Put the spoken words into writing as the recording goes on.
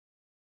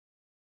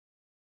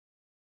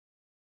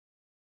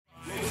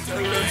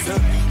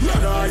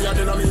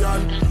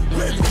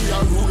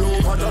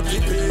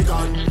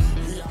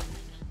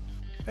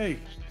Hey,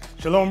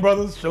 shalom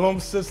brothers, shalom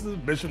sisters,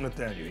 Bishop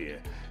Nathaniel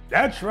here.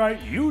 That's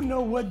right, you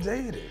know what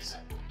day it is.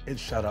 It's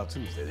Shout Out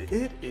Tuesday.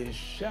 It is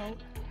Shout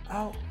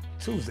Out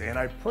Tuesday, and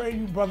I pray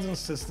you brothers and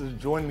sisters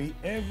join me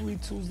every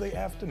Tuesday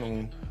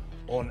afternoon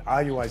on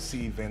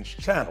IUIC Events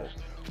channel,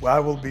 where I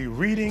will be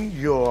reading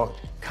your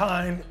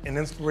kind and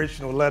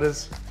inspirational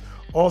letters,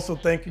 also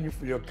thanking you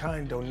for your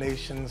kind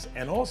donations,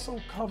 and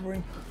also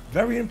covering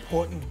very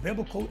important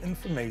biblical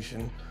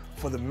information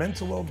for the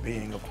mental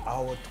well-being of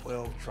our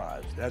 12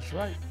 tribes. That's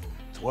right,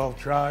 12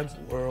 tribes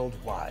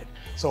worldwide.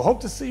 So hope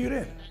to see you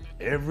then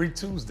every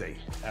Tuesday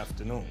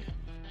afternoon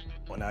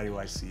on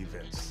IUIC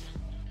Events.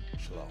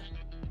 Shalom.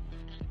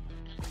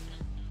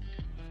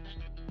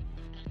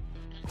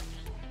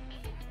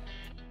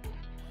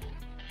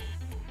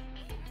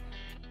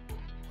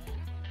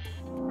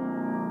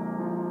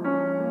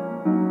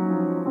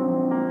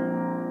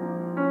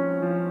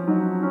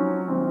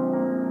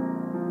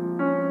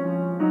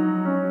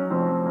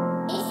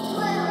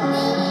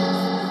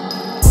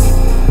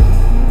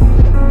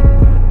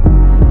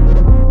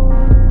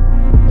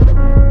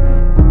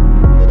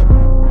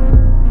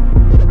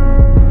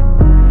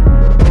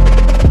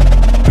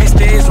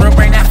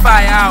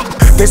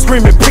 They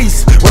screaming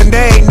peace when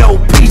there ain't no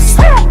peace.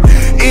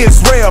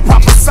 Israel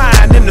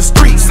prophesying in the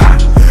streets.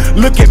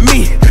 Look at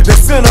me, the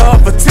center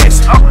of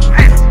attention.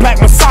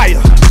 Black Messiah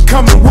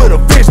coming with a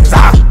vengeance.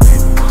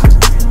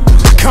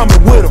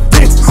 Coming with a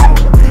vengeance.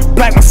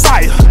 Black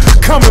Messiah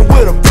coming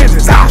with a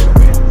vengeance.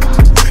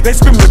 They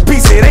screaming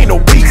peace, it ain't no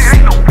peace.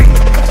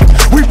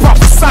 We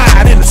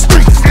prophesying in the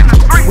streets.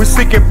 We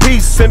seeking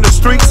peace in the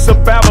streets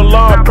of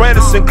Babylon.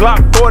 Brandishing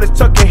Glock 40s,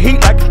 tucking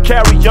heat like a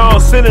carry-on.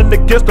 Sinning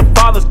against the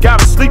fathers,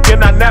 got us sleeping,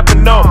 not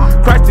napping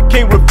on. Christ the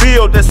King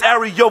revealed, that's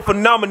aerial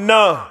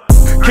phenomenon.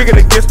 Kicking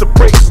against the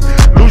bricks,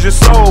 lose your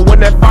soul when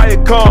that fire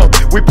come.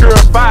 We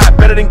purify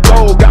better than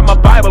gold, got my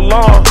Bible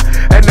on,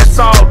 and that's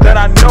all that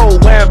I know.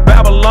 We're in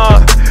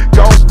Babylon,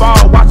 gon'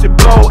 fall, watch it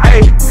blow.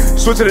 Ayy,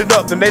 switching it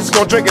up, then they just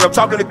gon' drink it. I'm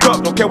talking the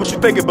cup, don't care what you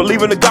thinking.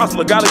 Believe in the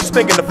gospel, God is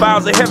thinking. The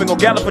fires of heaven gon'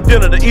 gather for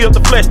dinner. The ear of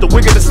the flesh, the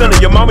wicked, the sinner.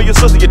 Your mama, your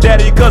sister, your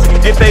daddy, your cousin.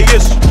 If they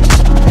issue,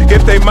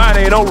 if they mind,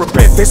 they don't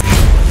repent. They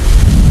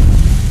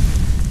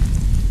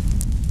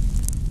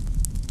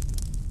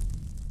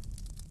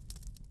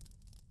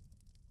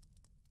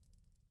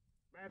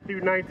Matthew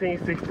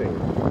 19:16.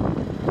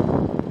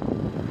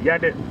 You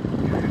got that?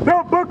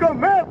 The book of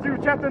Matthew,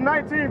 chapter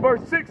 19,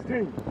 verse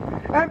 16.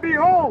 And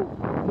behold,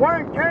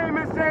 one came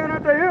and said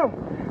unto him,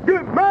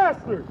 Good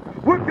master,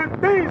 what good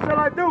things shall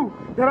I do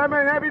that I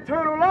may have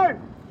eternal life?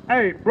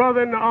 Hey,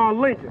 brother in the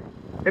Lincoln,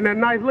 in that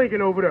nice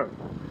Lincoln over there.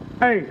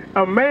 Hey,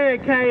 a man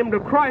came to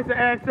Christ and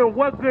asked him,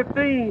 what good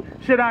thing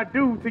should I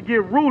do to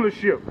get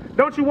rulership?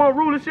 Don't you want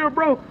rulership,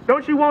 bro?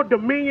 Don't you want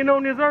dominion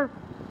on this earth?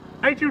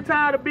 Ain't you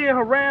tired of being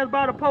harassed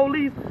by the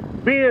police,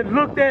 being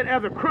looked at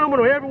as a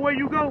criminal everywhere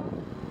you go?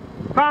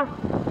 Huh?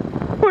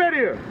 Who that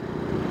is?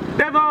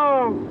 That's,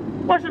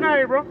 what's your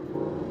name, bro?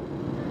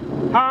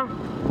 Huh?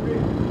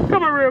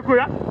 Come here real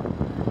quick.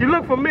 You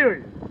look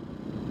familiar.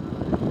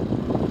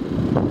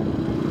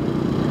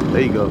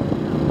 There you go.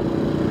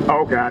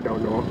 Okay, I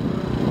don't know him.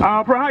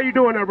 Bro, how you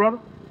doing there, brother?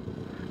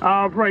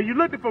 Pray. You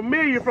looking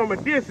familiar from a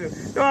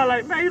distance. You're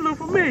like, man, you look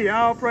familiar.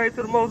 All praise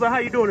to the Most High. How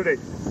you doing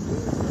today?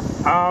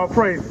 All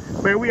praise.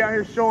 Man, we out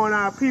here showing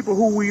our people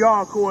who we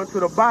are according to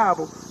the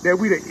Bible, that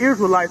we the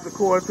Israelites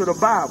according to the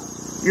Bible.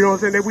 You know what I'm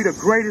saying? That we the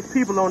greatest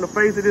people on the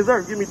face of this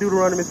earth. Give me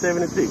Deuteronomy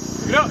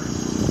 7:6. Yep.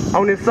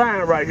 On this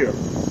sign right here.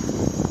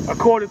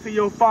 According to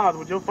your father,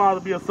 would your father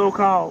be a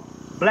so-called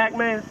black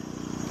man?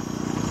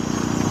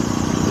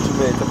 What you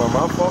mean, talking about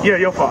my father? Yeah,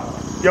 your father.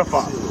 Your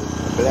father.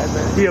 Black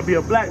man? He'll be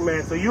a black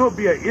man, so you'll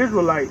be an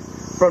Israelite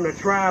from the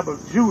tribe of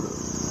Judah.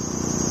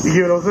 You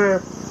get what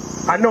I'm saying?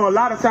 I know a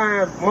lot of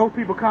times most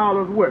people call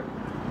us what?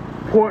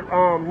 Port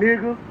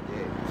nigger,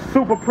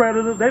 super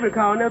predators. They've been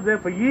calling us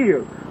that for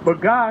years. But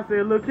God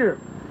said, look here,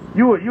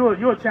 you're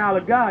a child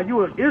of God.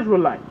 You're an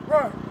Israelite.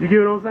 Right. You get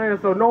what I'm saying?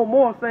 So no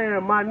more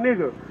saying my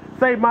nigger.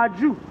 Say my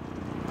Jew.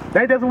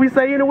 Ain't that what we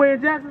say anywhere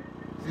in Jackson?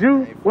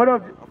 Jew. What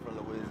up? I'm from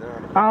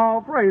Louisiana.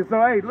 Oh, praise.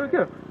 So hey, look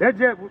here. That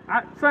just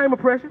same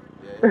oppression.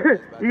 Yeah,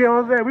 you know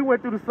what I'm saying? We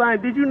went through the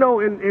same. Did you know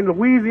in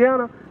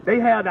Louisiana they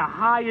have the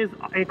highest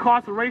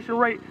incarceration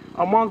rate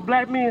amongst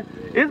black men?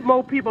 Yeah. It's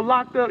more people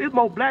locked up. It's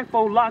more black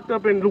folk locked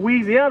up in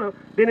Louisiana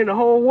than in the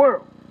whole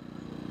world.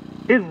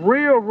 It's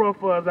real rough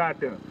for us out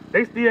there.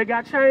 They still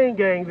got chain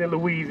gangs in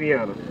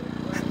Louisiana.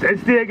 They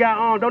still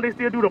got don't they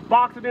still do the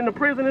boxing in the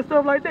prison and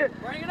stuff like that?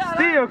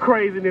 Still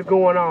craziness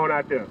going on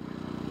out there.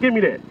 Give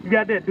me that. You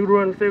got that?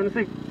 Deuteronomy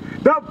 7:6.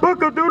 The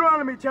book of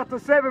Deuteronomy, chapter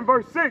 7,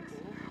 verse 6.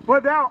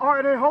 But thou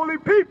art a holy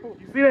people.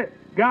 You see that?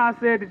 God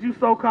said that you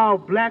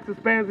so-called blacks,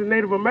 Hispanics, and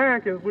Native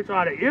Americans, which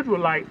are the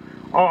Israelites,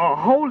 are a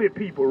holy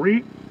people.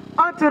 Read.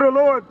 Unto the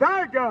Lord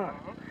thy God.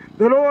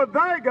 The Lord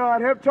thy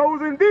God have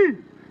chosen thee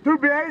to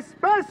be a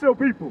special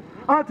people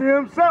unto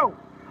himself,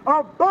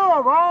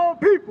 above all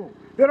people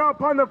that are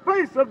upon the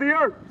face of the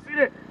earth. See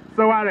that?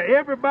 So out of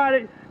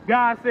everybody,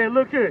 God said,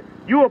 look here,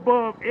 you're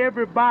above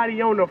everybody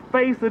on the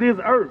face of this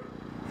earth.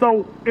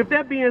 So if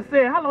that being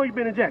said, how long you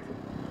been in Jackson?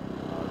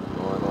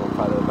 Going on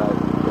probably about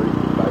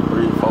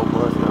 3-4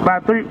 months now.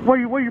 About 3.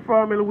 Where you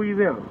from in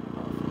Louisiana?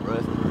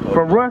 Ruston.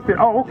 From Ruston.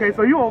 Oh, okay.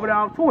 So you over there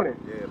off 20.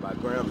 Yeah, by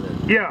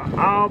Grambling. Yeah,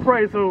 all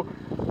praise. So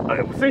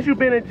since you've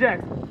been in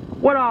Jackson,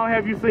 what all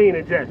have you seen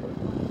in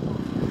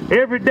Jackson?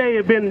 Every day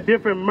it's been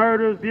different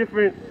murders,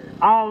 different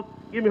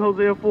give me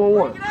Hosea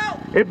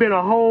 4:1. It's been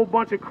a whole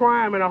bunch of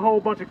crime and a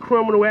whole bunch of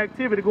criminal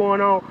activity going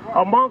on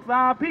amongst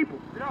our people.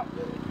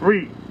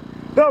 Read.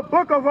 The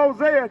book of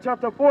Hosea,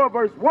 chapter 4,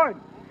 verse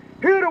 1.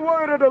 Hear the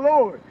word of the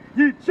Lord,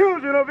 ye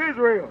children of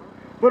Israel.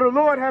 For the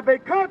Lord hath a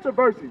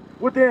controversy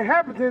with the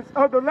inhabitants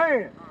of the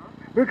land,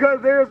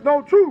 because there is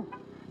no truth,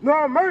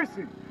 nor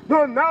mercy,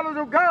 nor knowledge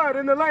of God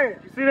in the land.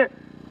 You see that?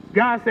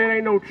 God said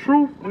ain't no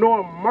truth,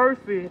 nor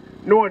mercy,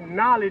 nor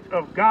knowledge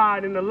of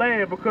God in the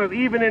land, because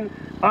even in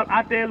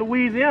out there in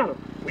Louisiana,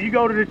 when you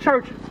go to the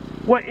churches,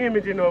 what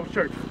image in those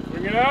churches?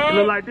 It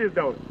look like this,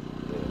 don't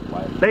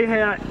it? They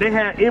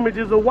had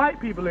images of white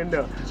people in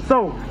there.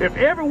 So if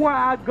everywhere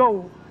I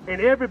go, in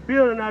every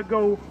building I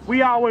go,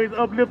 we always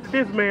uplift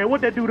this man,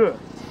 what that do to us?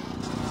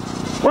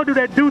 What do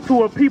that do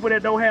to a people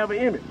that don't have an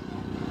image?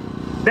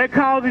 That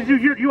causes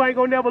you ain't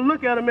gonna never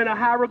look at them in a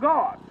high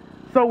regard.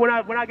 So when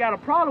I got a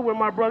problem with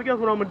my brother, guess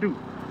what I'm gonna do?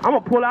 I'm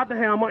gonna pull out the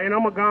hammer and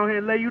I'm gonna go ahead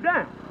and lay you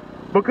down.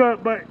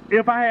 But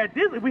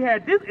if we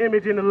had this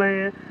image in the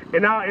land,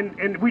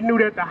 and we knew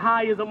that the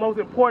highest and most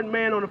important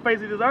man on the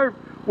face of this earth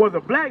was a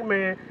black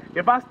man,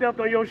 if I stepped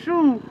on your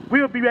shoes,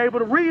 we'll be able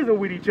to reason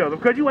with each other.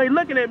 Because you ain't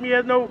looking at me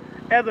as a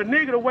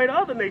nigga the way the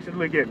other nations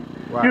look at me.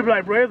 Right. You'll be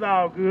like, bro, it's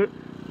all good.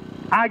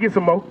 I get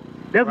some more.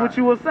 That's what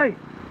you will say.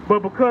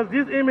 But because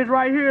this image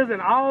right here is in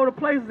all the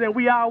places and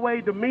we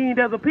always demeaned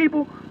as a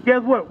people,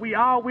 guess what? We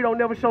don't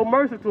never show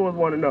mercy towards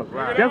one another.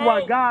 Right. That's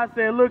why God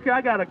said, look,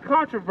 I got a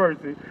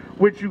controversy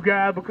with you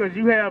guys because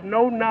you have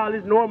no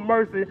knowledge, nor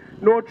mercy,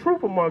 nor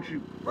truth amongst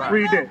you. Right.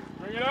 Read that.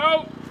 Bring it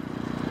out.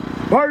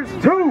 Verse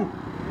 2.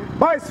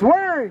 By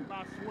swearing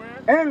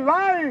and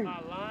lying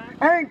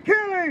and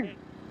killing.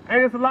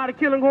 And there's a lot of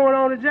killing going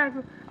on in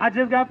Jackson. I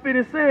just got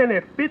finished saying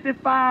that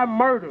 55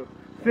 murders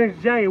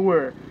since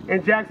January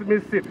in Jackson,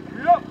 Mississippi.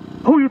 Yep.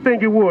 Who you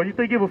think it was? You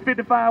think it was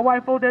 55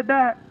 white folk that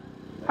died?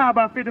 How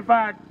about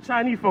 55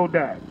 Chinese folk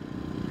died?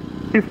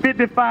 It's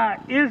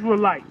 55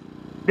 Israelites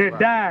that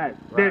died,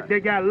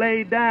 that got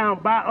laid down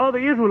by other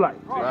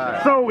Israelites.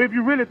 Right. So if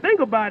you really think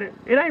about it,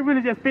 it ain't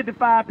really just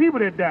 55 people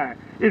that died.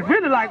 It's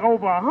really like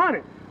over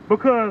 100.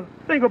 Because,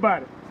 think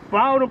about it, for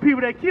all them people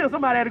that killed,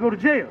 somebody had to go to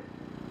jail.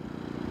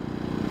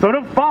 So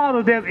them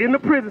fathers that's in the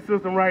prison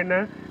system right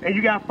now, and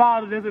you got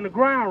fathers that's in the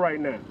ground right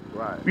now.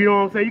 Right. You know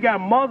what I'm saying? You got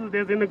mothers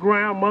that's in the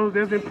ground, mothers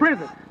that's in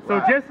prison. So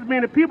just as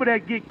many people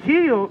that get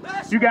killed,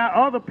 you got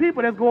other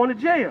people that's going to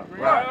jail.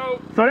 Right.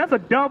 So that's a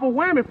double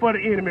whammy for the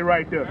enemy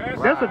right there.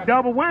 That's a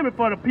double whammy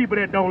for the people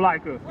that don't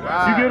like us.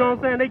 Right. You get what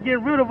I'm saying? They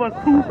get rid of us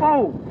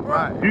twofold.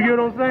 Right. You get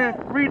what I'm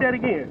saying? Read that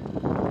again.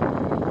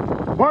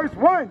 Verse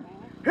 1.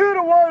 Hear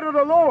the word of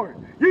the Lord,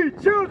 ye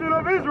children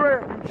of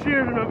Israel. You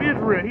children of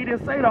Israel. He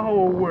didn't say the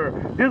whole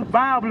word. This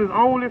Bible is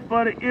only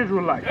for the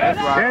Israelites.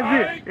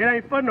 That's it. It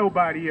ain't for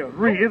nobody else.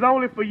 Read. It's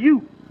only for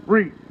you.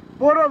 Read.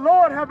 For the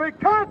Lord have a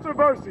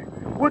controversy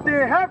with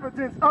the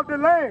inhabitants of the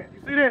land.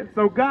 You see that?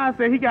 So God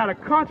said he got a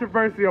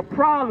controversy, a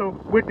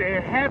problem with the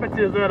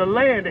inhabitants of the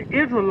land, the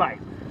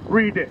Israelites.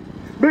 Read that.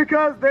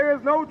 Because there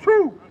is no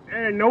truth.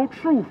 There ain't no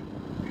truth.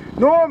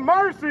 Nor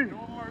mercy.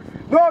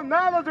 Nor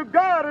knowledge of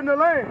God in the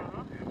land.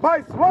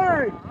 By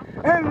swearing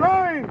and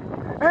lying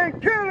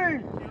and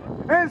killing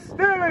and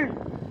stealing.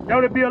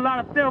 There be a lot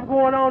of theft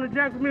going on in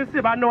Jackson,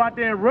 Mississippi. I know out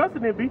there in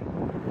Ruston it be.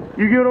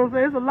 You get what I'm saying?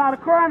 There's a lot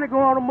of crime that go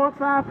on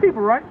amongst our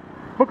people, right?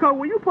 Because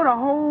when you put a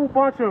whole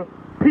bunch of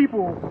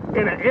people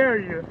in an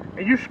area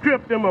and you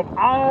strip them of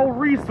all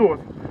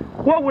resources,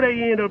 what would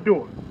they end up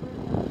doing?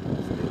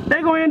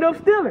 They gonna end up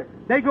stealing.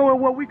 They go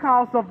in what we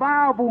call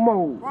survival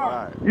mode.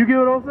 Right. You get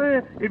what I'm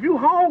saying? If you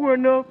hungry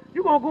enough,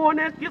 you gonna go in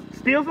there and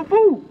steal some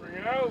food.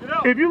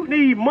 If you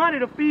need money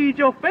to feed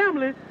your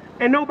family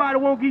and nobody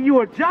won't give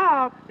you a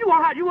job, you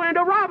gonna end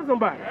up robbing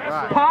somebody.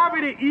 Right.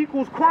 Poverty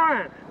equals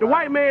crime. The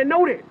white man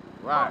know that.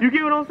 Right. You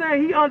get what I'm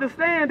saying? He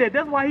understands that.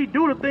 That's why he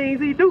do the things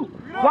he do.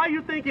 Why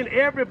you think in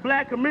every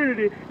black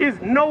community is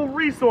no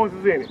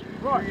resources in it?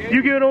 Right.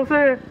 You get what I'm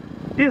saying?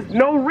 There's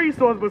no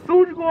resources. But as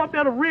soon as you go up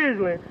there to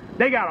Ridgeland,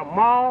 they got a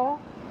mall.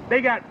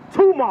 They got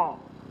 2 malls.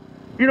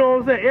 You know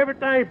what I'm saying?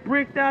 Everything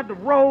bricked out, the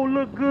road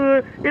look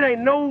good. It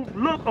ain't no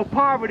look of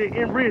poverty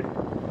in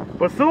Ridgeland.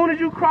 But as soon as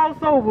you cross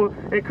over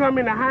and come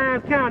into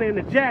Hines County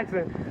into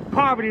Jackson,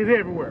 poverty is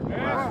everywhere.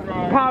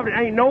 Right. Poverty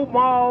ain't no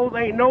malls,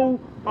 ain't no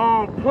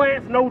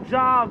plants, no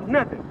jobs,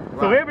 nothing.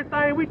 Right. So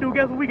everything we do,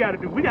 guess what we got to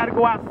do? We got to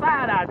go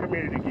outside our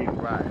community again.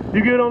 Right.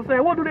 You get what I'm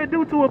saying? What do they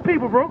do to a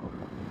people, bro?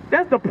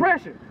 That's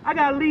depression. I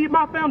got to leave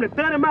my family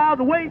 30 miles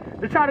away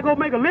to try to go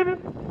make a living.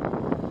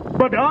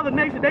 But the other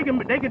nation, they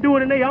can do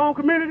it in their own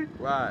community.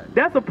 Right.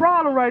 That's a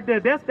problem right there.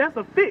 That's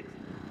a fix.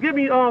 Give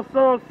me Psalm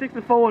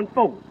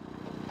 64:4.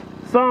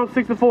 Psalm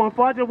 64 and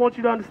 4, I just want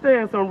you to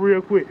understand something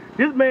real quick.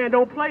 This man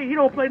don't play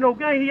no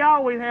game. He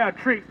always have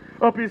tricks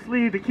up his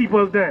sleeve to keep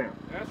us down.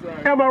 That's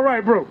right. Am I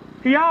right, bro?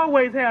 He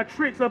always have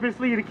tricks up his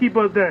sleeve to keep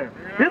us down.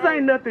 Yeah. This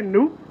ain't nothing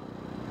new.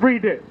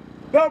 Read that.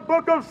 The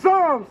book of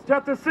Psalms,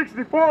 chapter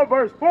 64,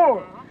 verse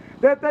 4,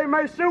 that they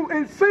may shoot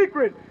in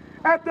secret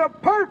at the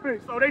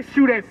perfect. So they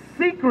shoot at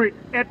secret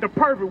at the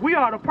perfect. We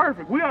are the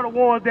perfect. We are the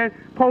ones that's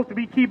supposed to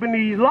be keeping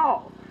these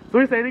laws. So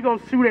he say they're going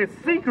to shoot at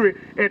secret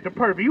at the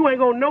perfect. You ain't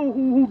going to know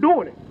who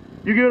doing it.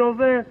 You get what I'm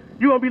saying?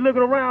 You're going to be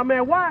looking around,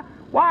 man, why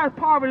is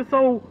poverty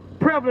so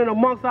prevalent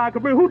amongst our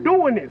community? Who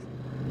doing this?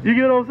 You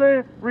get what I'm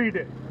saying? Read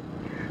it.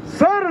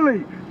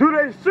 Suddenly do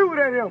they shoot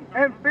at him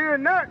and fear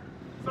not.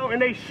 So,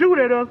 and they shoot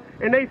at us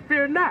and they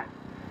fear not.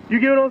 You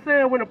get what I'm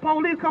saying? When the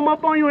police come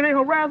up on you and they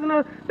harassing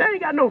us, they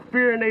ain't got no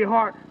fear in their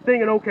heart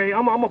thinking, okay,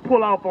 I'm going to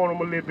pull off on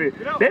them a little bit.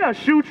 They'll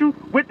shoot you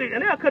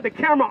and they'll cut the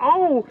camera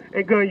on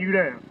and gun you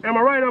down. Am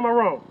I right or am I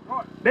wrong?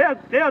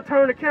 They'll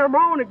turn the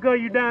camera on and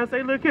gun you down and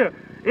say, look here,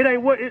 it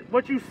ain't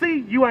what you see,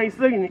 you ain't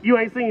seen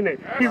it.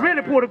 He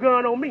really pulled a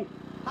gun on me.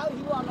 How do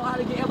you want to know how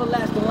to get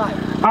everlasting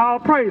life? All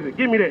praise it.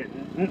 Give me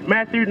that.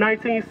 Matthew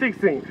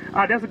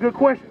 19:16. That's a good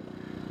question.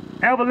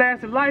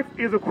 Everlasting life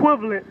is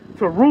equivalent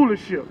to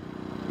rulership.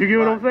 You get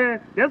what I'm saying?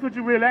 That's what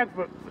you really ask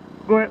for.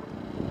 Go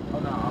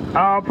ahead.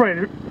 All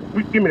praise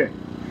it. Give me that.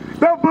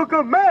 The book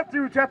of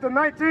Matthew, chapter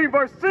 19,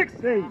 verse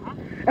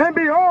 16. And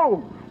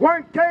behold,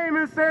 one came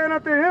and said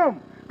unto him,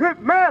 Good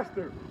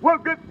master,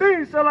 what good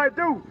things shall I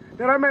do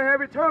that I may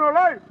have eternal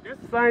life?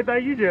 That's the same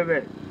thing you just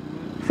said.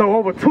 So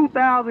over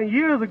 2,000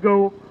 years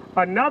ago,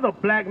 another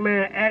black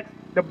man asked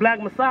the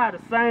black Messiah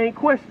the same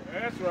question.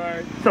 That's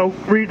right. So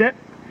read that.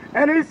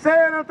 And he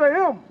said unto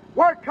him,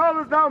 What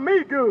callest thou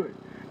me good?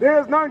 There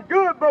is none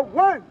good but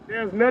one.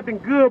 There's nothing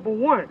good but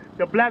one.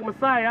 The black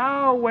Messiah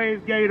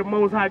always gave the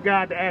Most High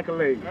God the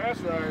accolade.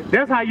 That's right.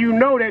 That's how you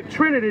know that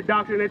Trinity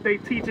doctrine that they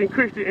teach in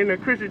the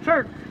Christian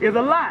church is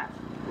a lie.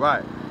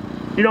 Right.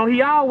 You know,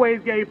 he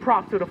always gave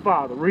props to the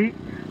Father. Read.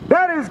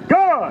 That is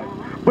God.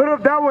 But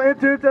if thou wilt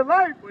enter into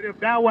life, But if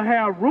thou will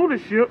have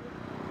rulership,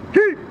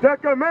 keep the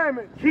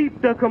commandments.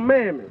 keep the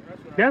commandments.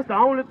 That's the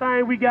only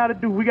thing we got to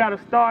do. We got to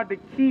start to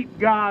keep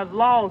God's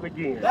laws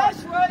again.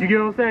 That's right. You get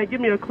what I'm saying? Give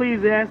me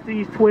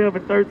Ecclesiastes 12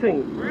 and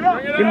 13.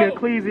 Give me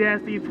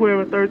Ecclesiastes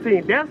 12 and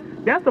 13.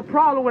 That's the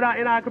problem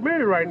in our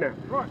community right now.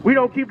 We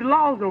don't keep the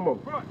laws no more.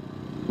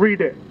 Read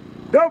that.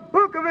 The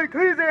book of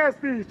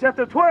Ecclesiastes,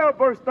 chapter 12,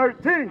 verse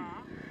 13.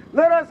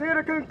 Let us hear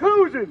the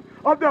conclusion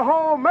of the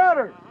whole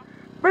matter.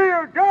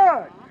 Fear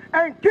God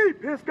and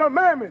keep his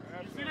commandments.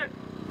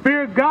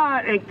 Fear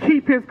God and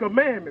keep his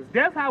commandments.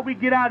 That's how we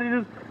get out of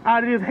this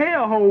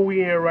hellhole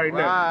we in right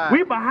now.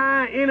 We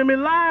behind enemy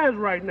lines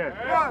right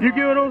now. You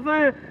get what I'm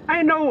saying?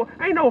 Ain't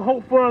no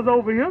hope for us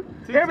over here.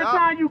 Every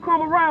time you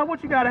come around,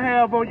 what you gotta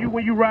have on you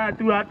when you ride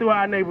through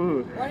our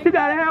neighborhood? You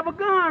gotta have a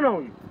gun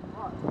on you.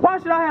 Why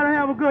should I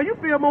have a gun? You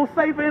feel more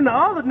safer in the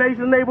other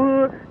nation's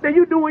neighborhood than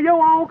you do in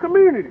your own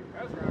community.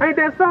 Ain't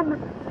that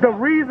something? The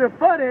reason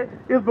for that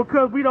is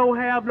because we don't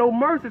have no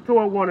mercy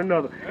toward one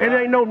another. And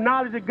there ain't no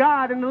knowledge of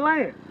God in the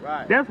land.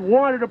 Right. That's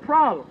one of the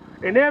problems.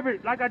 And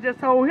like I just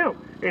told him,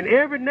 in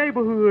every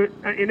neighborhood,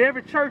 in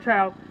every church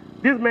house,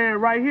 this man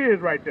right here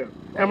is right there.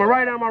 Am I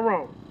right or am I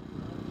wrong?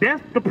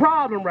 That's the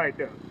problem right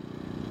there.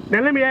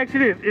 Now let me ask you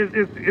this.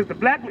 Is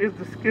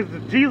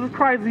the Jesus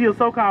Christ, is he a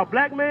so-called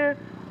black man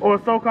or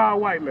a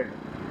so-called white man?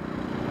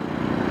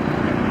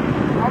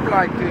 I'm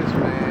like this,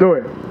 man. Go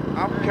ahead.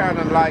 I'm kind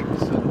of like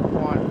to the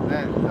point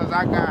that, because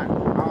I got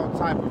all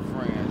type of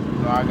friends.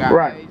 You know, I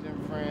got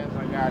Asian friends,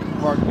 I got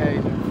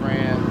Caucasian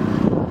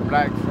friends,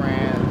 black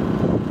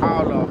friends,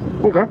 all of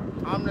them. Okay.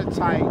 I'm the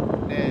type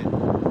that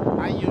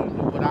I usually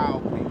with all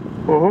people.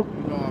 You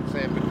know what I'm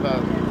saying?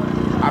 Because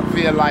I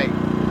feel like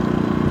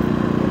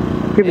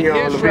Give me in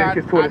all history, I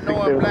Leviticus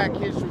know in black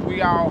history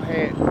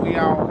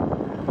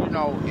you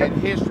know, in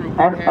history we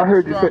had I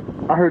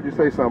heard you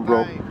say something,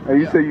 bro. And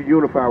you say you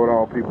unify with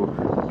all people.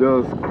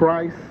 Does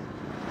Christ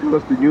tell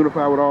us to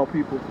unify with all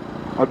people?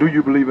 Or do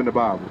you believe in the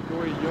Bible? Do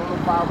we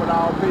unify with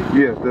all people?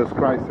 Yes, does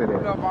Christ say We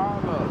that? love all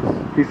of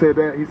us. He said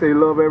that? He said he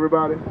love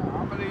everybody?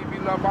 I believe he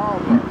love all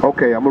of us.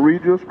 Okay, I'm going to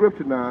read you a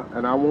scripture now,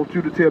 and I want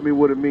you to tell me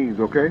what it means,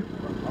 okay?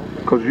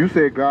 Because you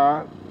said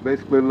God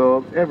basically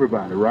loves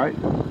everybody, right?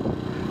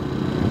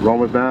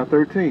 Romans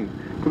 9:13.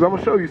 Because I'm going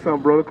to show you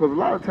something, brother, because a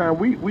lot of times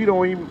we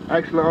don't even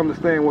actually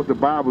understand what the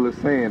Bible is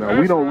saying. Or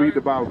we don't read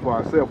the Bible for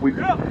ourselves. We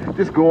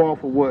just go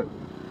off of what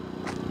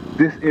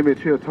this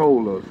image here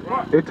told us.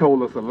 It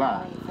told us a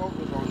lie.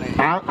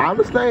 I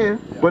understand,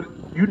 but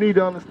you need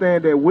to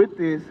understand that with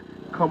this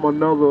come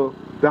another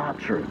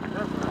doctrine.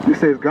 It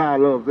says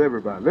God loves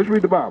everybody. Let's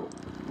read the Bible.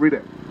 Read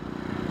that.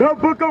 The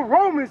book of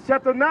Romans,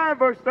 chapter 9,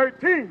 verse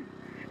 13.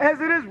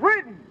 As it is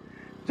written,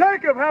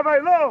 Jacob have I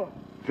loved.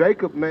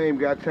 Jacob's name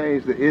got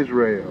changed to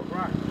Israel.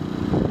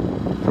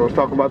 So it's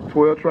talking about the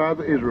 12 tribes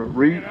of Israel.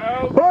 Read.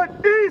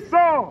 But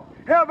Esau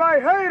have I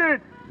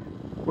hated.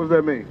 What does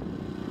that mean?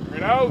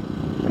 Read out.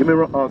 Give me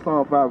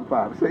Psalm 5 and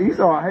 5. It says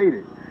Esau I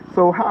hated.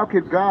 So how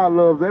could God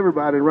love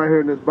everybody right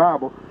here in this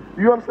Bible,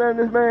 You understand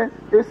this, man?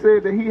 It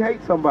said that he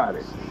hates somebody.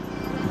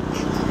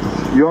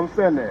 You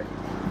understand that?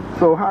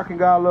 So how can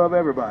God love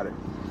everybody?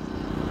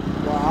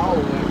 Well,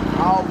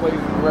 I always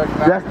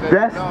recognize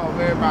that love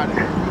everybody.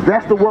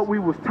 That's the what we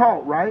was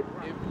taught, right?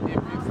 If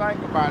you think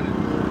about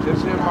it,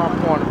 just hear my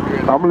point of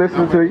view. I'm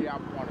listening to you.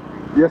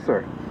 Yes,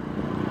 sir.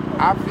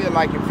 I feel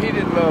like if he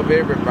didn't love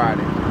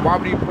everybody, why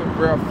would he put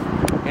breath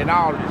in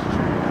all this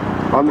children?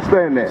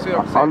 Understand that.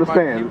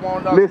 Understand.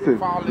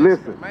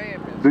 Listen.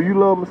 Do you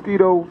love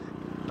mosquitoes?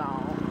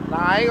 No,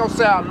 I ain't gonna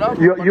say I love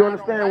them. You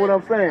understand what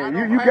I'm saying?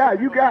 You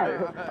got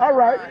it. All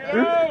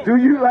right. Do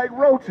you like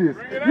roaches?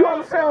 You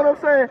understand what I'm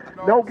saying?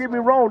 Don't get me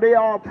wrong. They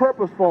are a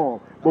purpose for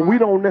them, but we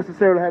don't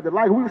necessarily have to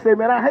like it. We can say,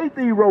 man, I hate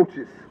these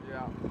roaches.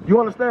 You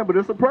understand? But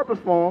it's a purpose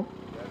for them.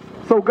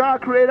 So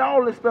God created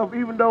all this stuff,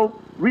 even though.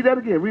 Read that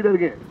again.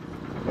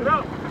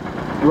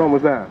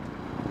 Romans 9.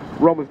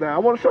 I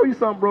want to show you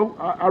something, bro.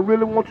 I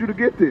really want you to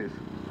get this.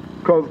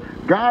 Because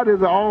God is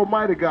an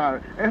almighty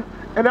God. And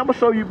I'm going to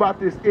show you about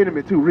this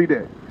enemy, too. Read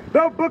that.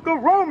 The book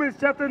of Romans,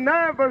 chapter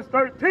 9, verse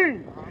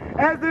 13.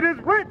 As it is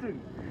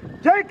written,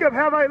 Jacob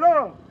have I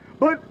loved,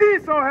 but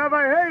Esau have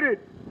I hated.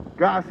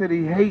 God said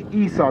he hate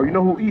Esau. You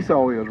know who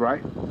Esau is,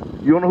 right?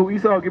 You don't know who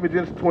Esau is? Give me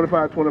Genesis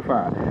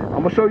 25:25. I'm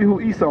going to show you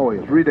who Esau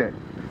is. Read that.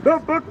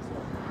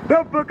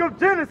 The book of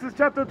Genesis,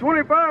 chapter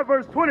 25,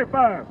 verse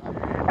 25.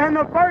 And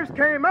the first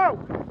came out,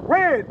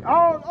 red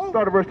all over.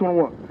 Start at verse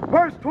 21.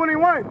 Verse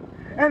 21.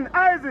 And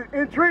Isaac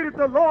entreated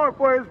the Lord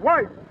for his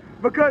wife,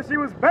 because she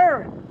was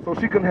barren. So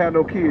she couldn't have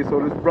no kids. So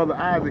this brother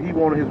Isaac, he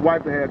wanted his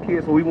wife to have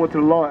kids. So he went to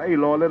the Lord. Hey,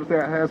 Lord, let us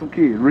have some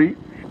kids. Read.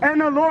 And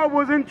the Lord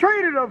was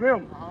entreated of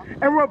him.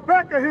 And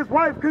Rebekah, his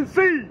wife,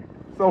 conceived.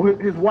 So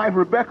his wife,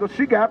 Rebekah,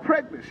 she got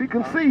pregnant. She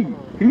conceived.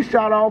 He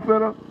shot off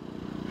in her.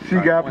 She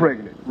got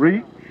pregnant.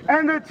 Read.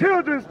 And the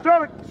children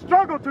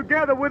struggled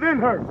together within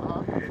her.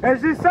 And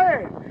she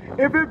said,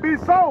 if it be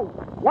so,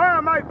 why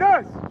am I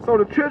thus? So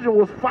the children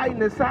was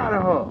fighting inside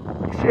of her.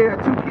 She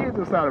had 2 kids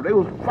inside of her. They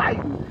was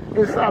fighting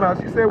inside of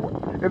her. She said,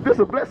 if this is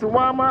a blessing,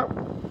 why am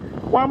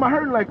I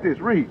hurting like this?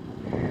 Read.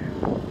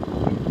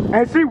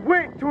 And she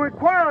went to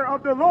inquire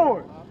of the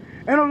Lord.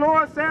 And the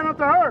Lord said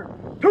unto her,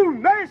 2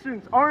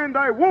 nations are in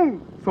thy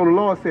womb. So the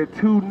Lord said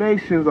 2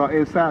 nations are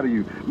inside of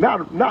you.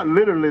 Not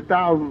literally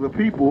thousands of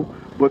people,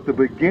 but the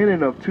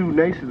beginning of 2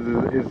 nations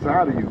is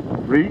inside of you.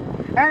 Read.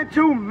 And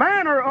 2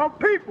 manner of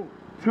people.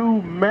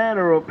 2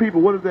 manner of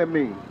people. What does that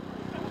mean?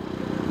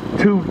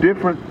 2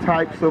 different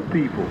types of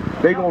people.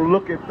 They're going to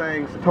look at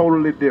things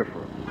totally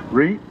different.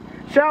 Read.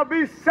 Shall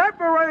be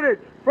separated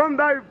from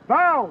thy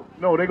bowels.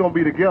 No, they're going to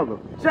be together.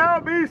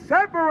 Shall be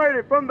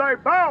separated from thy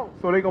bowels.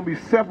 So they're going to be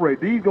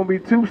separated. These going to be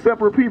 2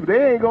 separate people.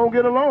 They ain't going to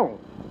get along.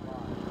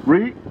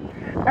 Read.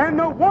 And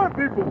the one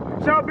people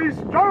shall be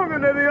stronger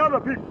than the other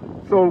people.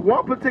 So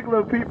one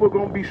particular people are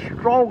going to be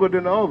stronger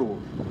than the other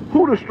ones.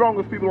 Who the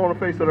strongest people on the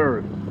face of the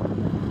earth?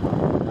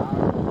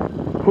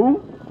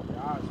 Who?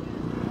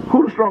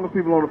 Who the strongest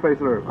people on the face of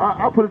the earth?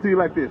 I'll put it to you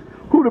like this.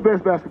 Who the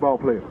best basketball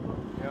players?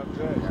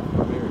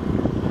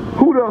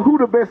 Who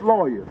the best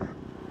lawyers?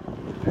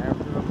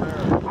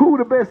 Who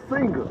the best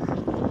singers?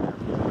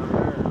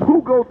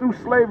 Who go through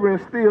slavery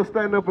and still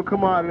stand up and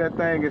come out of that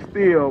thing and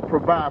still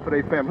provide for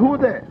their family? Who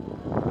is that?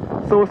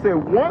 So it said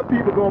one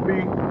people going to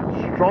be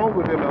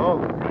stronger than the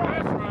other.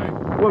 That's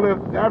right. Well,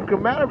 if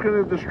African-American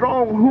is the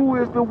strong, who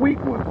is the weak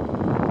one?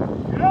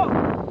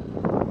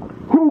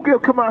 Who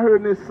come out here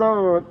in this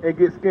sun and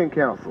get skin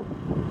cancer?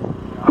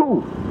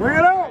 Who? Bring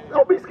it out.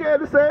 Don't be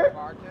scared to say it.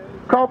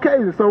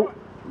 Caucasian. So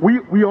we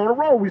on the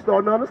road. We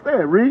starting to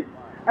understand. Read.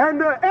 And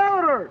the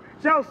elder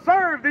shall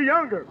serve the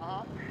younger.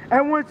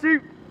 And when she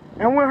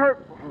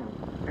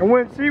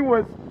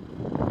was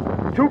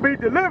to be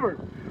delivered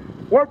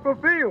were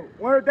fulfilled.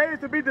 When her days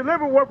to be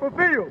delivered were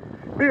fulfilled.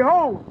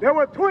 Behold, there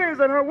were twins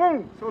in her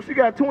womb. So she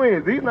got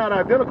twins. These not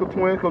identical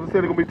twins because it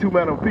said they're going to be 2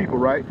 manner of people,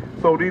 right?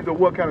 So these are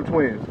what kind of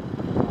twins?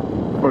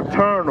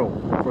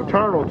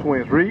 Fraternal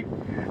twins. Read.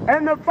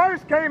 And the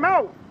first came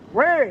out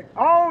red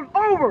all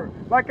over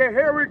like a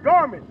hairy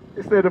garment.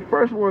 It said the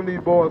first one of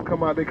these boys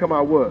come out, they come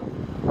out what?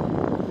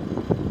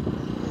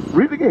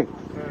 Read again.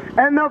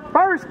 And the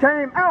first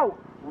came out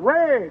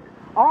red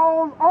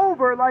all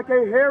over like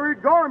a hairy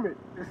garment.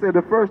 It said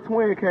the first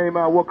twin came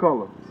out what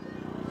color?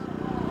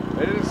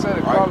 They didn't say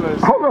the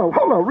colors.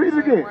 Hold on. Read it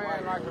again.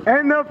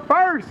 And the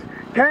first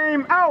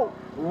came out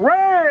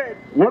red.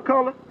 What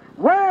color?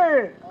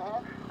 Red.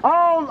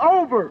 All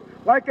over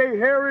like a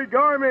hairy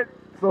garment.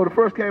 So the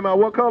first came out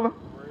what color?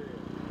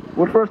 Red.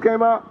 When the first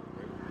came out?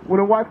 When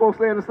the white folks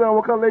stay in the sun,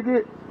 what color they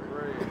get?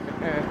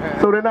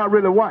 Red. So they're not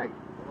really white.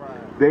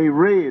 Right. They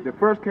red. The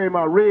first came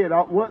out red.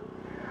 What?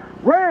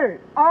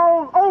 Red.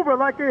 All over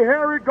like a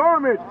hairy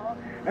garment.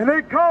 And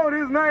they called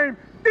his name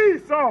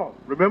Esau.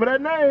 Remember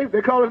that name?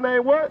 They call his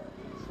name what?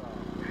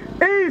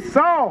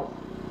 Esau.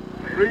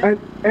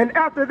 And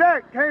after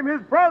that came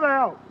his brother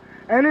out.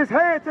 And his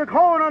head took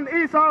hold on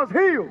Esau's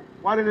heel.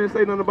 Why didn't they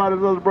say nothing about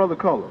his other brother's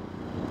color?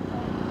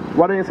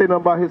 Why didn't they say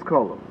nothing about his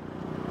color?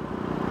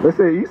 They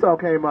say Esau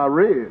came out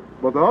red,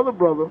 but the other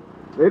brother,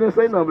 they didn't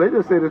say nothing. They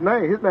just said his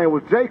name. His name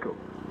was Jacob.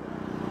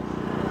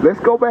 Let's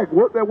go back.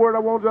 What's that word I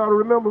want y'all to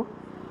remember?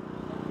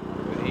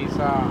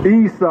 Esau.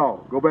 Esau.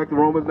 Go back to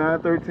Romans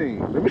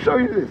 9:13. Let me show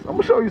you this. I'm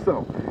going to show you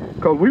something.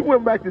 Because we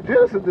went back to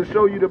Genesis to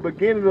show you the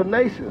beginning of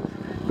nations.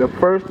 The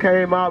first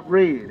came out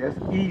red. That's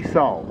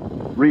Esau.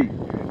 Read.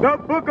 The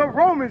book of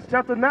Romans,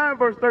 chapter 9,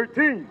 verse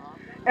 13.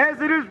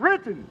 As it is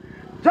written,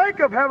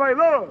 Jacob have I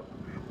loved,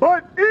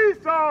 but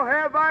Esau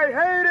have I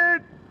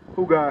hated.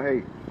 Who God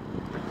hate?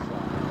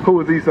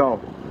 Who is Esau?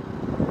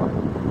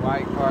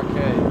 White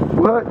Caucasian.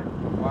 What?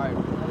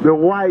 White. The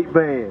white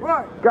man.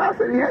 Right. God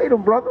said he hate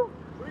him, brother.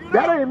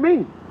 That ain't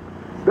me.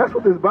 That's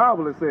what this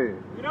Bible is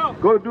saying.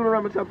 Go to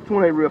Deuteronomy chapter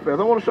 28 real fast.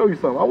 I want to show you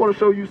something. I want to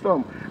show you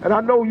something. And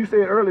I know you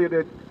said earlier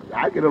that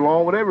I get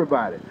along with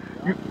everybody.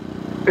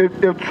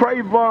 If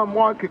Trayvon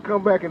Martin could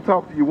come back and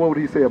talk to you, what would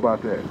he say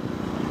about that?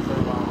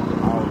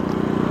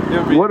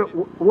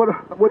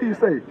 What do you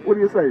say? What do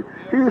you say?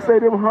 He would say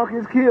them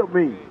hunkies killed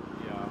me.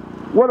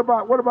 What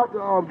about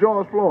the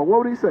George Floyd? What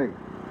would he say?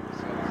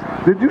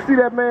 Did you see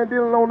that man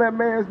dealing on that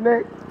man's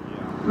neck?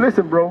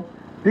 Listen, bro.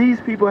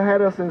 These people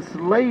had us in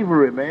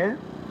slavery, man.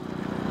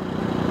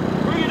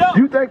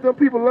 You think them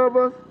people love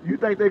us? You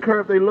think they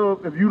care if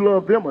you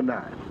love them or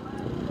not?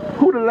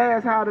 Who the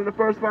last hired in the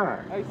first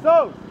fire? Hey,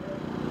 so.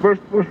 Verse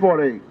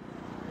 48.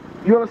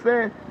 You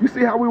understand? You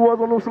see how we was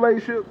on those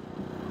slave ships?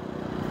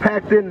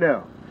 Packed in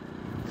there.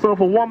 So if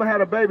a woman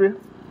had a baby,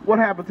 what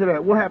happened to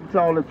that? What happened to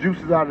all the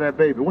juices out of that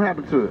baby? What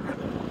happened to it?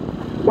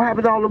 What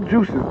happened to all them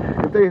juices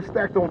if they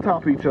stacked on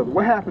top of each other?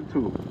 What happened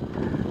to them?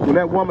 When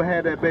that woman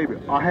had that baby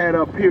or had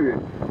her period,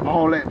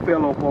 all that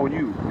fell off on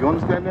you. You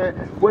understand that?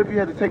 What if you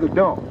had to take a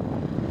dump?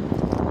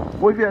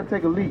 What if you had to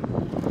take a leak?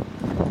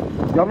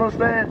 Y'all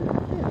understand?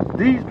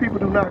 These people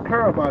do not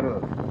care about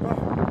us.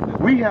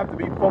 We have to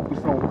be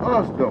focused on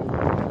us, though.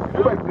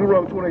 Go back to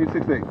Deuteronomy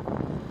 28:68.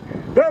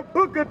 The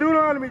book of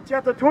Deuteronomy,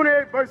 chapter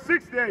 28, verse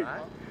 68.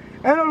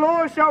 And the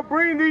Lord shall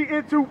bring thee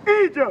into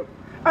Egypt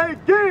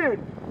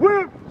again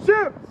with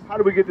ships. How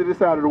do we get to this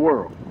side of the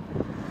world?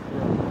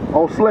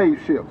 On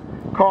slave ships.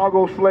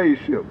 Cargo slave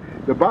ships.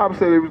 The Bible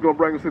said he was going to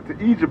bring us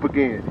into Egypt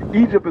again.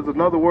 Egypt is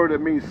another word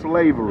that means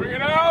slavery.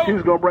 He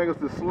was going to bring us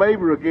to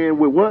slavery again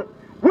with what?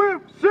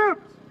 With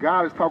ships.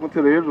 God is talking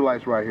to the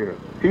Israelites right here.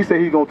 He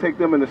said he's going to take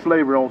them into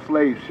slavery on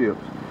slave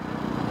ships.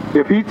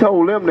 If he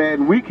told them that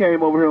and we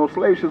came over here on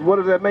slave ships, what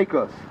does that make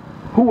us?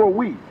 Who are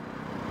we?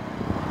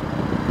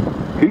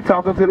 He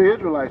talking to the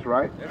Israelites,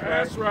 right?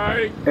 That's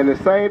right. And the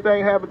same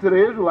thing happened to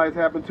the Israelites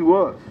happened to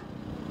us.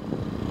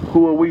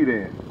 Who are we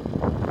then?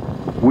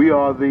 We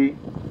are the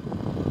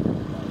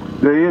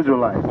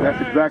Israelites.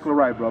 That's exactly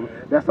right, brother.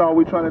 That's all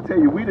we're trying to tell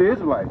you. We the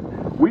Israelites.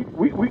 We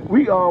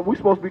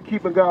supposed to be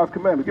keeping God's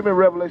commandments. Give me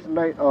Revelation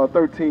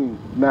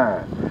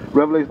 13:9.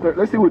 Revelation 13.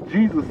 Let's see what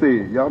Jesus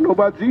said. Y'all know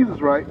about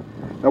Jesus, right?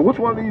 Now, which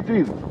one of these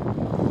Jesus?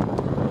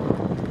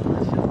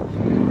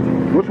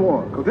 Which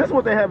one? Because this is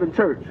what they have in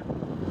church.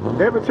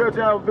 Every church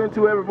I've ever been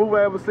to, every movie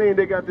I've ever seen,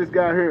 they got this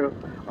guy here,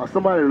 or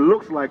somebody that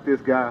looks like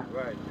this guy,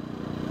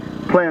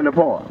 playing the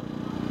part.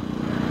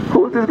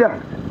 Who is this guy?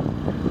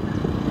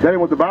 That ain't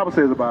what the Bible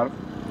says about him.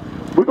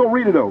 We're going to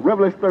read it, though.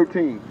 Revelation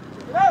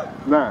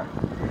 13:9.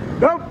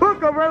 The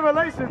book of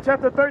Revelation,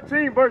 chapter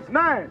 13, verse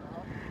 9.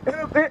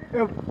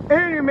 If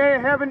any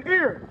man have an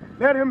ear,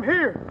 let him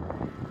hear.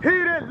 He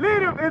that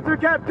leadeth into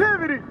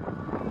captivity.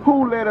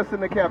 Who led us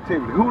into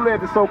captivity? Who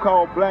led the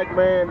so-called black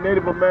man,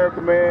 Native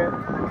American man,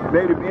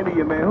 Native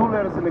Indian man? Who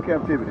led us into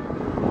captivity?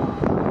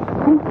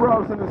 Who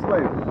brought us into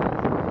slavery?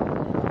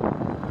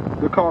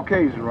 The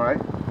Caucasian, right?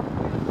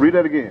 Read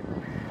that again.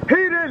 He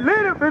that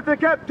leadeth into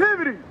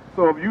captivity.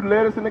 So if you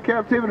led us into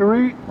captivity,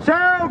 read.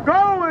 Shall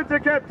go into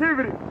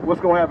captivity. What's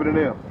going to happen to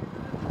them?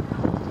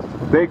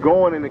 They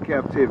going into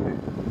captivity.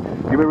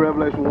 Give me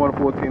Revelation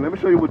 1:14. Let me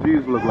show you what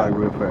Jesus looked like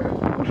real fast.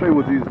 Let me show you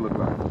what Jesus looked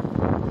like.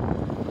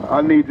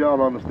 I need y'all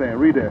to understand.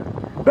 Read that.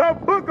 The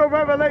book of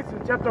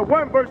Revelation, chapter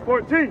 1, verse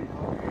 14.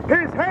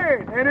 His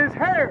hand and his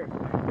hair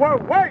were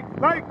white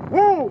like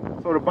wool.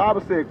 So the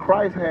Bible said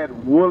Christ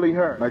had woolly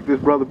hair. Like this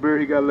brother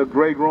Beard, he got a little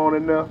gray growing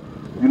in there.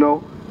 You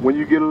know, when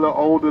you get a little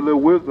older, a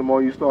little wisdom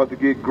on you, start to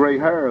get gray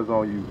hairs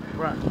on you.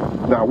 Right.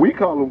 Now, we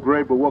call them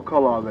gray, but what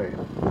color are they?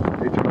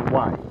 They turn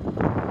white.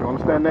 You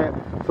understand that?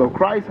 So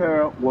Christ's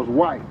hair was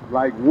white,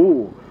 like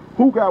wool.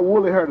 Who got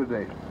woolly hair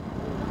today?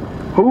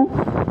 Who?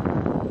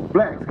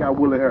 Blacks got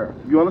woolly hair.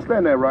 You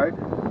understand that, right?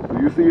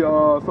 Do you see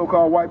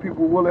so-called white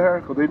people with woolly hair?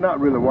 Because they're not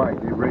really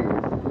white, they're red.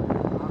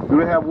 Do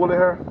they have woolly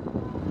hair?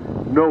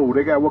 No,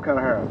 they got what kind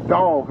of hair?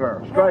 Dog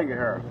hair, stranger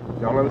hair.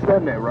 Y'all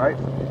understand that, right?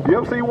 You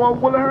ever seen one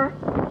with woolly hair?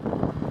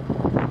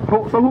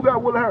 So who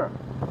got woolly hair?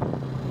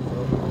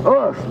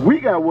 Us. We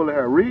got woolly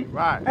hair, read.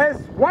 Right. As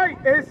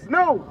white as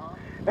snow,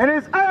 and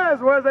his eyes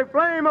were as a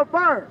flame of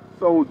fire.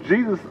 So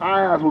Jesus'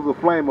 eyes was a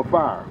flame of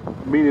fire,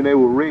 meaning they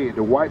were red.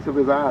 The whites of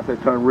his eyes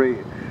had turned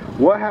red.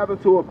 What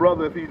happened to a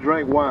brother if he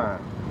drank wine?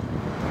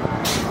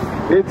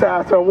 His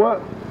eyes turned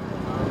what?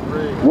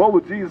 Red. What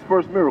was Jesus'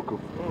 first miracle?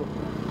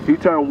 He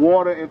turned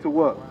water into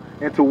what?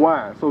 Into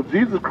wine. So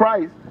Jesus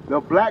Christ, the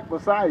black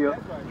Messiah,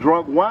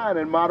 drunk wine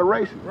in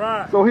moderation.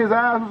 Right. So his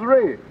eyes was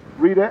red.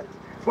 Read that.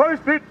 Verse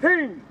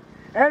 15.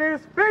 and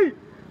his feet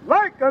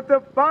like unto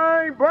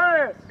fine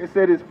brass. It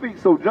said his feet.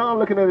 So John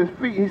looking at his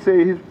feet, he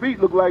said his feet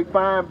look like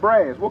fine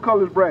brass. What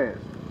color is brass?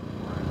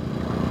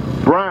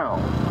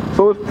 Brown.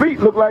 So his feet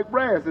look like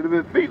brass. And if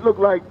his feet look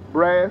like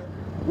brass,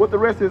 what the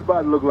rest of his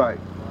body look like?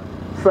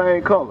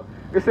 Same color.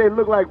 It said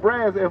look like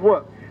brass as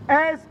what?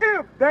 As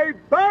if they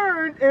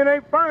burned in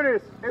a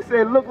furnace. It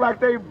said look like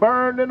they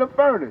burned in a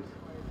furnace.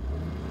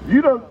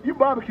 You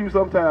barbecue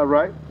sometimes,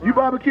 right? You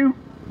barbecue?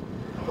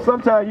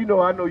 Sometimes, you know,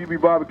 I know you be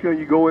barbecuing,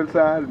 you go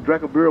inside and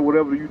drink a beer or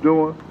whatever you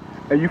doing,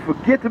 and you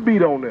forget the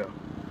meat on there.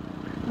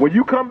 When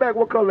you come back,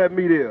 what color that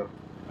meat is?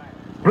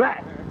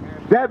 Black.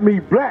 That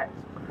meat black.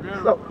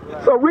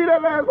 So read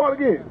that last one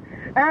again.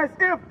 As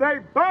if they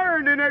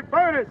burned in a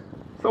furnace.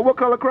 So what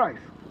color Christ?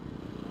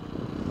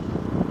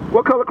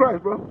 What color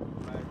Christ, bro?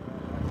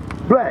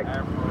 Black.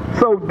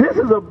 So this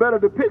is a better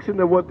depiction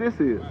than what this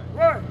is.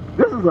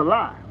 This is a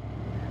lie.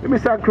 Let me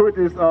 2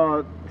 Corinthians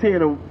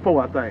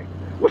 10:4, I think.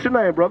 What's your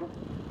name, brother?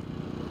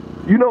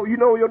 You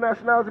know your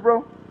nationality,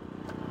 bro?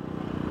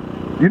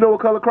 You know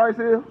what color Christ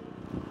is?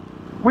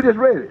 We just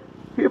read it.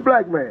 He a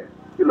black man.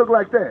 He look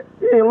like that.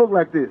 He ain't look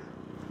like this.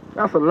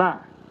 That's a lie.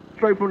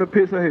 Straight from the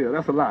pits of hell.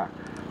 That's a lie.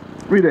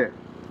 Read that.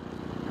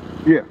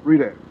 Yeah,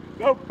 read that.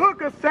 The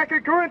book of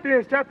 2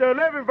 Corinthians chapter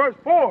 11 verse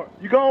 4.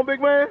 You going,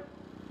 big man?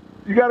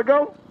 You got to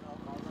go?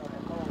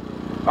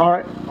 All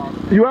right.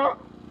 You out?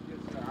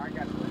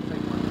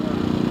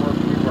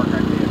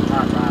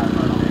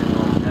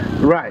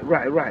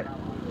 Right.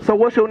 So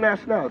what's your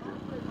nationality?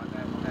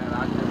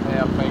 I just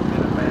have faith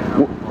in a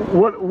man.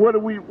 What do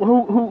we,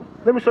 who,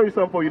 let me show you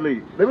something before you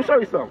leave. Let me show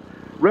you something.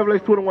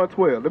 Revelation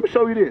 21:12. Let me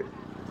show you this.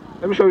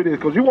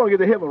 Because you want to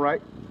get to heaven,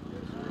 right?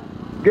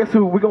 Guess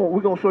who? We're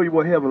gonna show you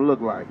what heaven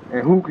look like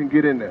and who can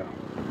get in there.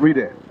 Read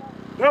that.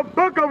 The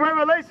book of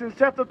Revelation,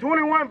 chapter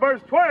 21,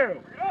 verse 12.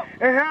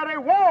 And had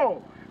a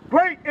wall,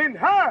 great and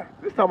high.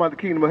 This talking about the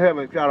kingdom of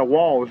heaven. It's got a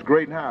wall. It's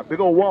great and high. Big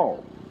old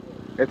wall.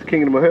 That's the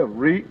kingdom of heaven.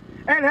 Read.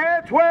 And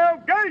had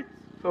 12 gates.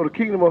 So the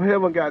kingdom of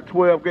heaven got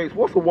 12 gates.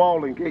 What's the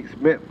wall and gates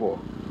meant for?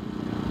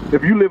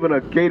 If you live in a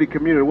gated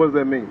community, what does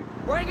that mean?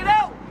 Bring it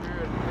out.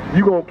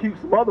 You're going to keep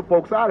some other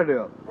folks out of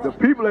there. The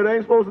people that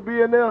ain't supposed to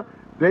be in there,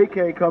 they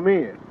can't come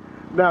in.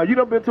 Now, you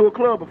done been to a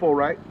club before,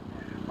 right?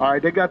 All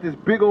right, they got this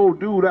big old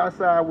dude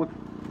outside with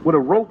a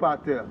rope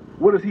out there.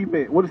 What does he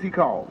mean? What is he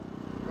called?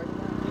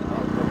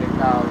 What they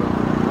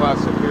call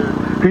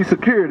security. He's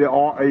security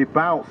or a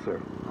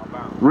bouncer.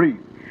 Read.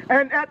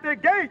 And at the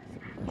gates,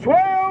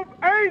 12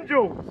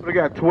 angels. So they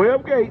got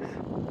 12 gates,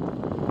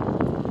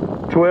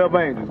 12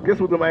 angels. Guess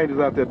what them angels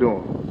out there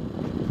doing?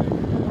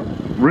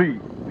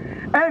 Read.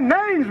 And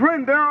names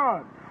written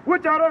thereon,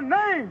 which are the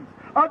names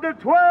of the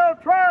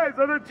 12 tribes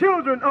of the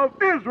children of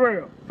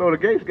Israel. So the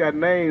gates got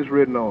names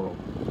written on them.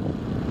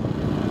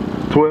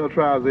 12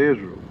 tribes of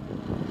Israel.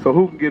 So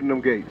who can get in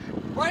them gates?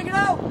 Bring it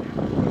out.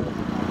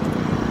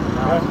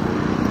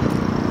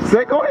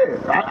 Say, go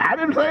ahead. I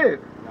didn't say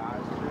it.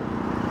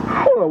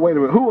 Hold on, wait a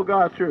minute. Who are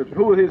God's children?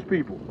 Who are his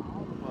people?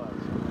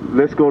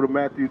 Let's go to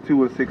Matthew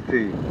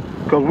 2:16.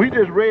 Because we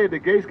just read the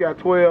gates got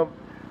 12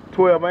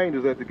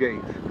 angels at the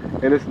gates.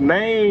 And it's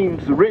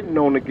names written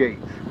on the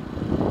gates.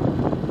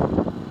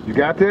 You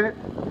got that?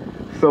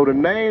 So the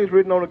names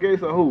written on the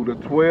gates are who? The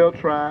 12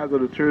 tribes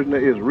of the children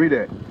of Israel. Read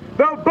that.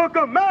 The book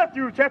of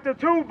Matthew, chapter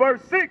 2,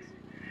 verse 6.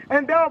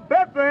 And thou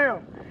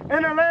Bethlehem,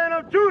 in the land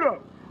of Judah,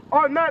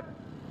 are not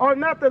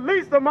the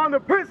least among the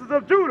princes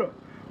of Judah.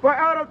 For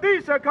out of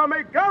thee shall come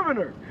a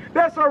governor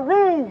that shall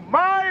rule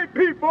my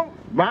people.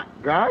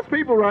 God's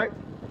people, right?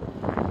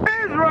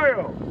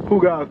 Israel. Who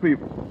God's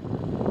people?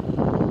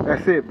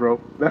 That's it, bro.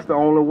 That's the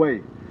only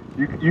way.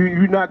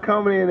 You're not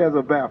coming in as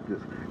a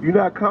Baptist. You're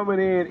not coming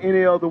in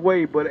any other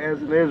way but as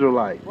an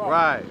Israelite.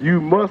 Right. You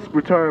must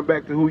return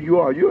back to who you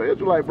are. You're an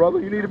Israelite, brother.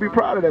 You need to be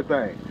proud of that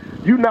thing.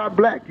 You're not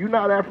black. You're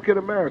not African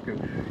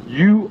American.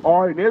 You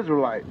are an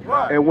Israelite.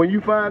 Right. And when you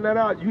find that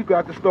out, you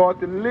got to start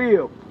to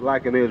live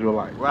like an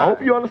Israelite. Right. I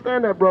hope you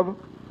understand that, brother.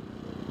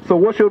 So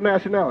what's your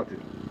nationality?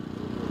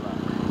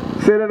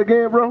 Say that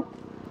again, bro.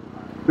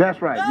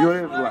 That's right. You're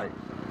an Israelite.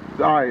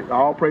 All right.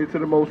 All praise to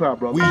the Most High,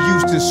 brother. We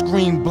used to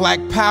scream black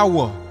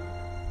power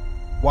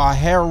while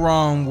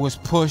Heron was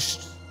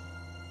pushed.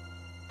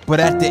 But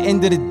at the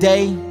end of the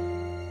day,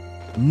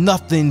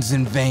 nothing's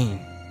in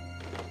vain.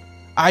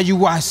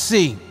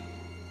 IUIC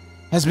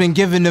has been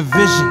given a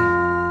vision.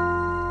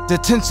 The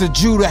tents of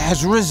Judah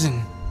has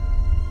risen.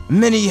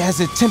 Many has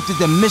attempted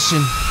the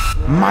mission.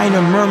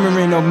 Minor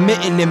murmuring,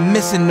 omitting, and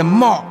missing the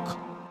mark.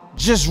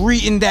 Just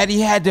reading that he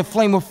had the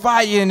flame of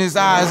fire in his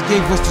eyes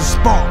gave us the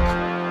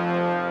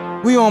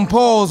spark. We on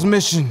Paul's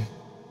mission.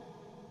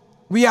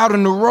 We out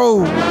on the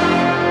road.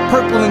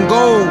 Purple and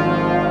gold.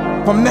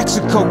 From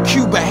Mexico,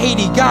 Cuba,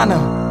 Haiti,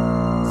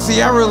 Ghana,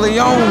 Sierra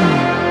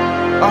Leone.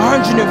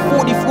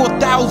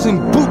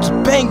 144,000 boots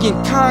banging,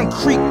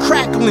 concrete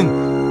crackling.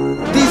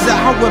 These are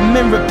how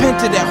men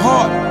repented at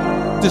heart.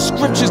 The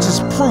scriptures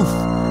is proof.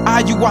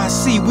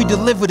 IUIC, we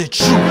deliver the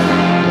truth.